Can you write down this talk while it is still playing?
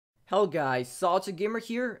Hello guys, Solid Gamer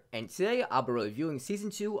here, and today I'll be reviewing Season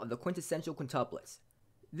 2 of the Quintessential Quintuplets.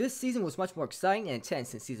 This season was much more exciting and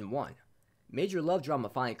intense than Season 1. Major love drama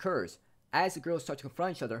finally occurs, as the girls start to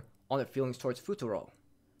confront each other on their feelings towards Futuro.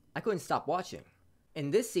 I couldn't stop watching. In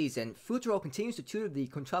this season, Futuro continues to tutor the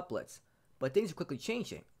Quintuplets, but things are quickly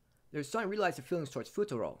changing. They're starting to realize their feelings towards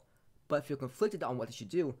Futuro, but feel conflicted on what they should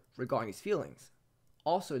do regarding his feelings.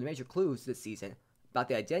 Also, the major clues this season about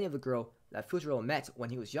the identity of the girl that Futuro met when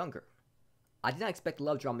he was younger. I did not expect the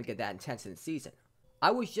love drama to get that intense in the season.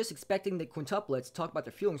 I was just expecting the quintuplets to talk about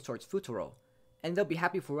their feelings towards Futuro, and they'll be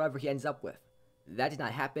happy for whoever he ends up with. That did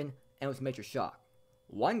not happen, and it was a major shock.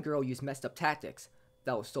 One girl used messed up tactics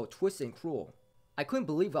that was so twisted and cruel. I couldn't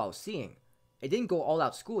believe what I was seeing. It didn't go all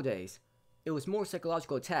out school days. It was more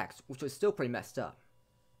psychological attacks, which was still pretty messed up.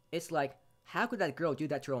 It's like, how could that girl do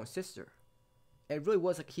that to her own sister? It really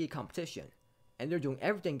was a key competition, and they're doing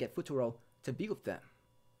everything to get Futuro to be with them.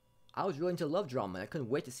 I was really into love drama and I couldn't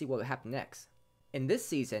wait to see what would happen next. In this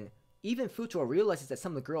season, even Futuro realizes that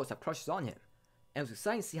some of the girls have crushes on him, and it was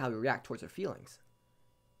exciting to see how he react towards their feelings.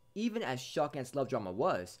 Even as shocking as love drama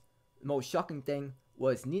was, the most shocking thing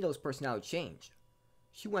was Nino's personality change.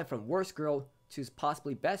 She went from worst girl to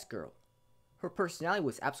possibly best girl. Her personality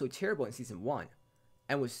was absolutely terrible in Season 1,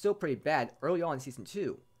 and was still pretty bad early on in Season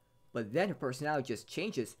 2, but then her personality just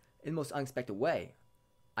changes in the most unexpected way.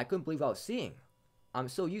 I couldn't believe what I was seeing. I'm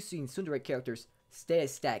so used to seeing tsundere characters stay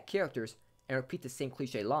as static characters and repeat the same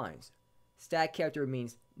cliche lines. Static character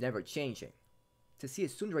means never changing. To see a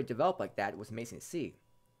tsundere develop like that was amazing to see.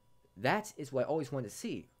 That is what I always wanted to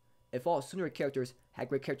see. If all tsundere characters had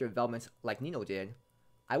great character developments like Nino did,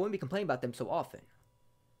 I wouldn't be complaining about them so often.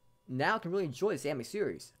 Now I can really enjoy this anime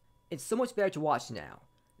series. It's so much better to watch now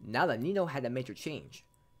that Nino had that major change.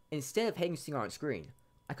 Instead of hating seeing her on screen,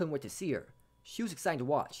 I couldn't wait to see her. She was exciting to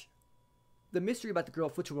watch. The mystery about the girl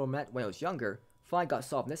Futuro met when I was younger finally got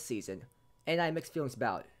solved this season, and I had mixed feelings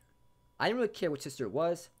about it. I didn't really care which sister it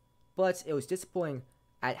was, but it was disappointing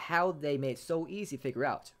at how they made it so easy to figure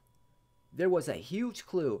out. There was a huge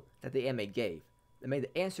clue that the anime gave that made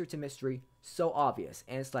the answer to mystery so obvious,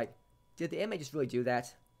 and it's like, did the anime just really do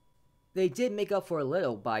that? They did make up for a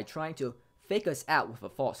little by trying to fake us out with a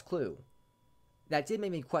false clue. That did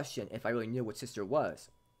make me question if I really knew what sister it was,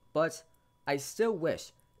 but I still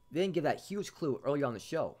wish they didn't give that huge clue early on in the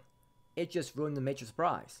show. It just ruined the major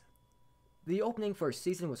surprise. The opening for a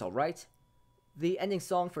season was alright. The ending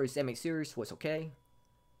song for his anime series was okay.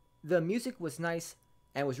 The music was nice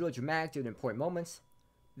and was really dramatic during important moments.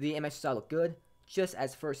 The anime style looked good, just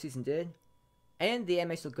as the first season did. And the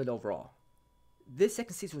anime looked good overall. This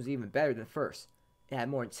second season was even better than the first. It had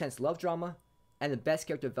more intense love drama and the best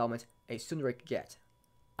character development a tsundere could get.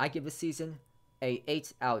 I give this season a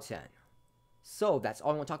 8 out of 10. So that's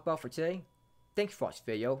all I want to talk about for today. Thank you for watching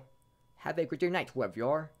this video. Have a great day or night wherever you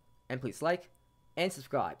are. And please like and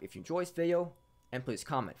subscribe if you enjoyed this video. And please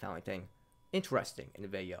comment if you found anything interesting in the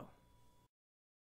video.